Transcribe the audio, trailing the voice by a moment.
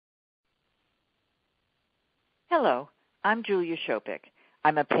Hello, I'm Julia Schopick.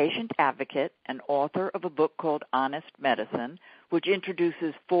 I'm a patient advocate and author of a book called Honest Medicine, which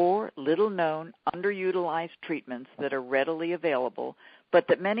introduces 4 little-known, underutilized treatments that are readily available, but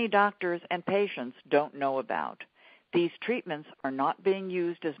that many doctors and patients don't know about. These treatments are not being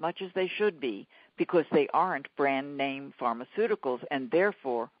used as much as they should be because they aren't brand-name pharmaceuticals and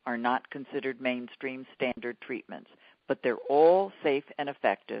therefore are not considered mainstream standard treatments. But they're all safe and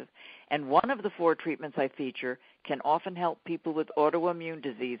effective, and one of the 4 treatments I feature can often help people with autoimmune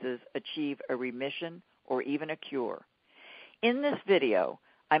diseases achieve a remission or even a cure. In this video,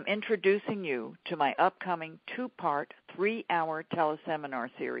 I'm introducing you to my upcoming 2-part, 3-hour teleseminar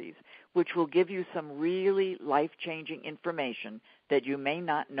series, which will give you some really life-changing information that you may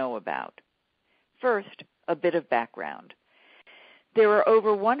not know about. First, a bit of background. There are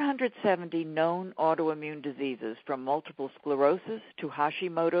over 170 known autoimmune diseases, from multiple sclerosis to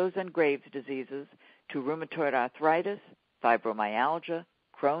Hashimoto's and Graves' diseases to rheumatoid arthritis, fibromyalgia,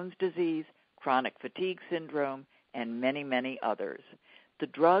 Crohn's disease, chronic fatigue syndrome, and many, many others. The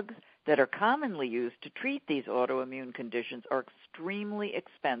drugs that are commonly used to treat these autoimmune conditions are extremely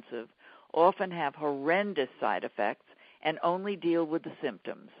expensive, often have horrendous side effects, and only deal with the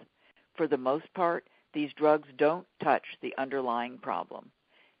symptoms. For the most part, these drugs don't touch the underlying problem.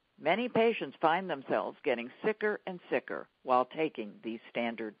 Many patients find themselves getting sicker and sicker while taking these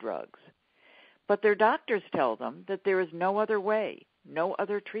standard drugs. But their doctors tell them that there is no other way, no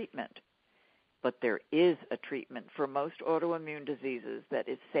other treatment. But there is a treatment for most autoimmune diseases that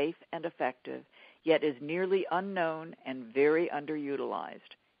is safe and effective, yet is nearly unknown and very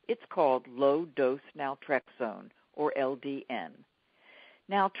underutilized. It's called low-dose naltrexone, or LDN.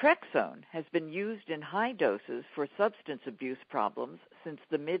 Naltrexone has been used in high doses for substance abuse problems since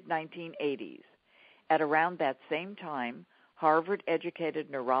the mid-1980s. At around that same time, Harvard-educated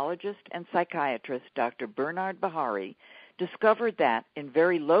neurologist and psychiatrist Dr. Bernard Behari discovered that in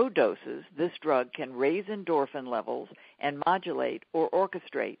very low doses, this drug can raise endorphin levels and modulate or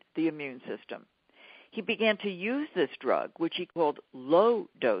orchestrate the immune system. He began to use this drug, which he called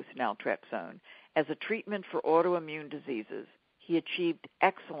low-dose naltrexone, as a treatment for autoimmune diseases. He achieved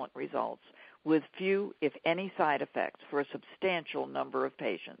excellent results with few, if any, side effects for a substantial number of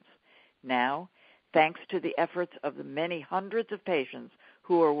patients. Now, thanks to the efforts of the many hundreds of patients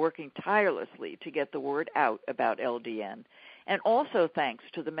who are working tirelessly to get the word out about LDN, and also thanks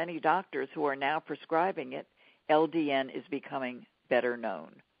to the many doctors who are now prescribing it, LDN is becoming better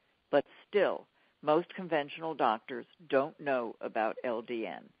known. But still, most conventional doctors don't know about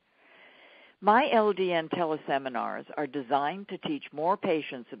LDN. My LDN teleseminars are designed to teach more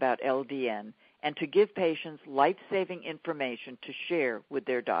patients about LDN and to give patients life-saving information to share with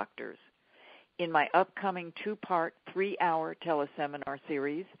their doctors. In my upcoming 2-part, 3-hour teleseminar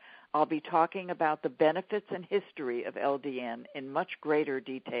series, I'll be talking about the benefits and history of LDN in much greater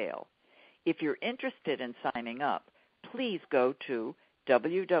detail. If you're interested in signing up, please go to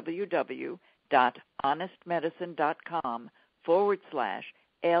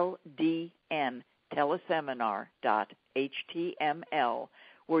www.honestmedicine.com/LDN teleseminar.html,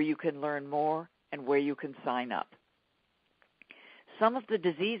 where you can learn more and where you can sign up. Some of the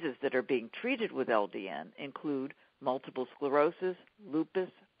diseases that are being treated with LDN include multiple sclerosis, lupus,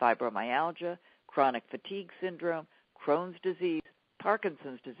 fibromyalgia, chronic fatigue syndrome, Crohn's disease,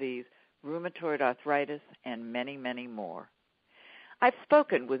 Parkinson's disease, rheumatoid arthritis, and many, many more. I've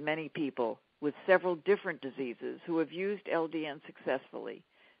spoken with many people with several different diseases who have used LDN successfully.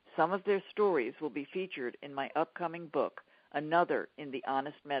 Some of their stories will be featured in my upcoming book, another in the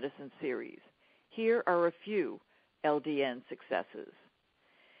Honest Medicine series. Here are a few LDN successes.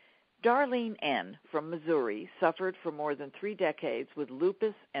 Darlene N. from Missouri suffered for more than 3 decades with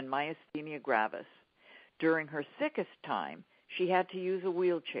lupus and myasthenia gravis. During her sickest time, she had to use a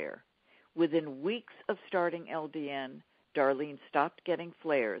wheelchair. Within weeks of starting LDN, Darlene stopped getting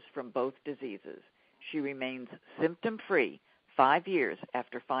flares from both diseases. She remains symptom-free 5 years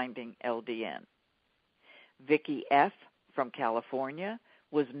after finding LDN. Vicki F. from California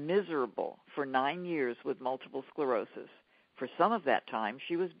was miserable for 9 years with multiple sclerosis. For some of that time,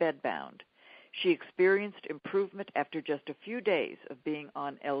 she was bedbound. She experienced improvement after just a few days of being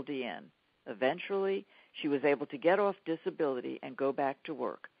on LDN. Eventually, she was able to get off disability and go back to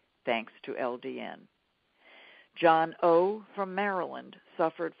work, thanks to LDN. John O. from Maryland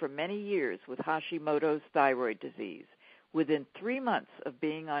suffered for many years with Hashimoto's thyroid disease. Within 3 months of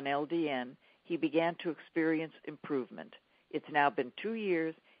being on LDN, he began to experience improvement. It's now been 2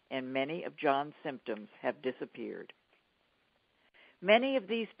 years, and many of John's symptoms have disappeared. Many of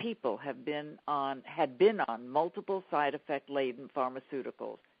these people had been on multiple side effect-laden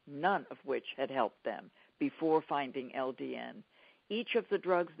pharmaceuticals, none of which had helped them before finding LDN. Each of the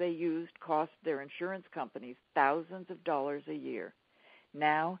drugs they used cost their insurance companies thousands of dollars a year.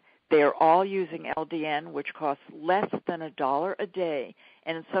 Now, they are all using LDN, which costs less than $1 a day,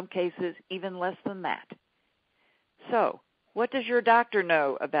 and in some cases, even less than that. So, what does your doctor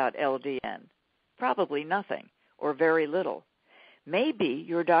know about LDN? Probably nothing, or very little. Maybe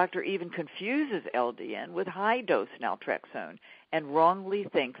your doctor even confuses LDN with high-dose naltrexone and wrongly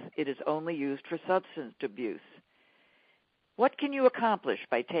thinks it is only used for substance abuse. What can you accomplish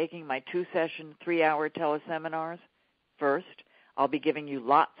by taking my 2-session, 3-hour teleseminars? First, I'll be giving you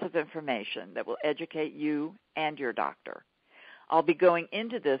lots of information that will educate you and your doctor. I'll be going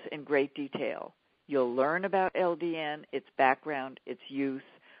into this in great detail. You'll learn about LDN, its background, its use,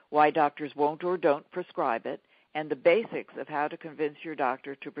 why doctors won't or don't prescribe it, and the basics of how to convince your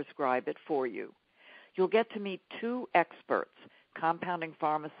doctor to prescribe it for you. You'll get to meet 2 experts, compounding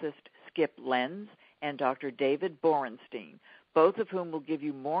pharmacist Skip Lenz and Dr. David Borenstein, both of whom will give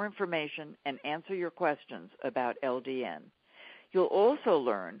you more information and answer your questions about LDN. You'll also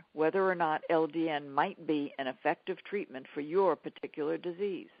learn whether or not LDN might be an effective treatment for your particular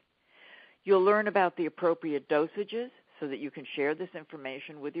disease. You'll learn about the appropriate dosages so that you can share this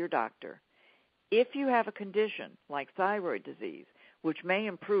information with your doctor. If you have a condition like thyroid disease, which may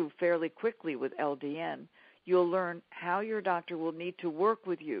improve fairly quickly with LDN, you'll learn how your doctor will need to work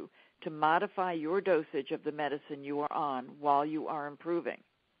with you to modify your dosage of the medicine you are on while you are improving.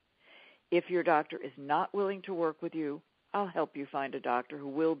 If your doctor is not willing to work with you, I'll help you find a doctor who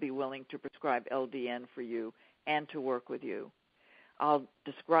will be willing to prescribe LDN for you and to work with you. I'll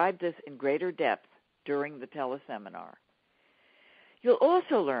describe this in greater depth during the teleseminar. You'll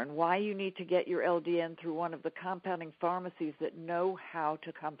also learn why you need to get your LDN through one of the compounding pharmacies that know how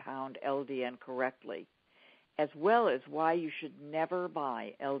to compound LDN correctly, as well as why you should never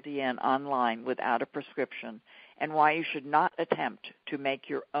buy LDN online without a prescription and why you should not attempt to make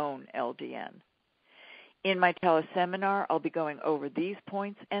your own LDN. In my teleseminar, I'll be going over these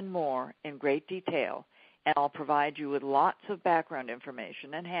points and more in great detail, and I'll provide you with lots of background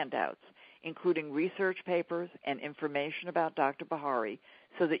information and handouts, including research papers and information about Dr. Bahari,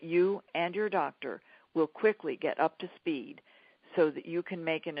 so that you and your doctor will quickly get up to speed so that you can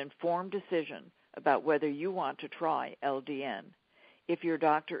make an informed decision about whether you want to try LDN. If your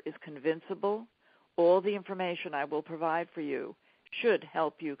doctor is convincible, all the information I will provide for you should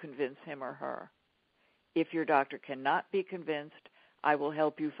help you convince him or her. If your doctor cannot be convinced, I will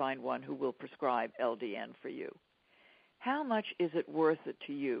help you find one who will prescribe LDN for you. How much is it worth it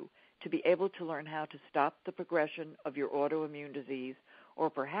to you to be able to learn how to stop the progression of your autoimmune disease, or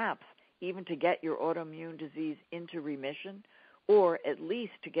perhaps even to get your autoimmune disease into remission, or at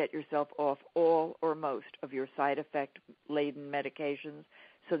least to get yourself off all or most of your side effect-laden medications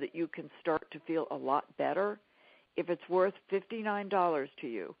so that you can start to feel a lot better? If it's worth $59 to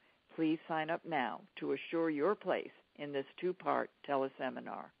you, please sign up now to assure your place in this 2-part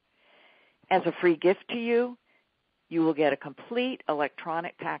teleseminar. As a free gift to you, you will get a complete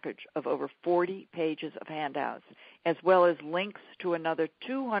electronic package of over 40 pages of handouts, as well as links to another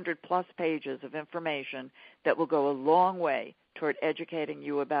 200-plus pages of information that will go a long way toward educating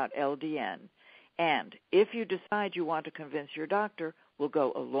you about LDN. And if you decide you want to convince your doctor, will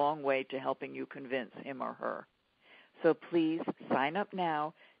go a long way to helping you convince him or her. So please sign up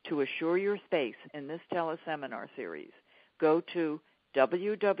now to assure your space in this teleseminar series. Go to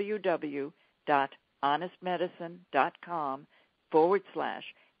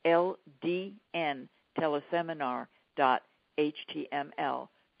www.honestmedicine.com/LDN teleseminar.html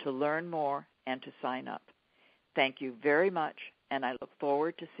to learn more and to sign up. Thank you very much, and I look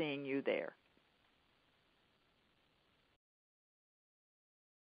forward to seeing you there.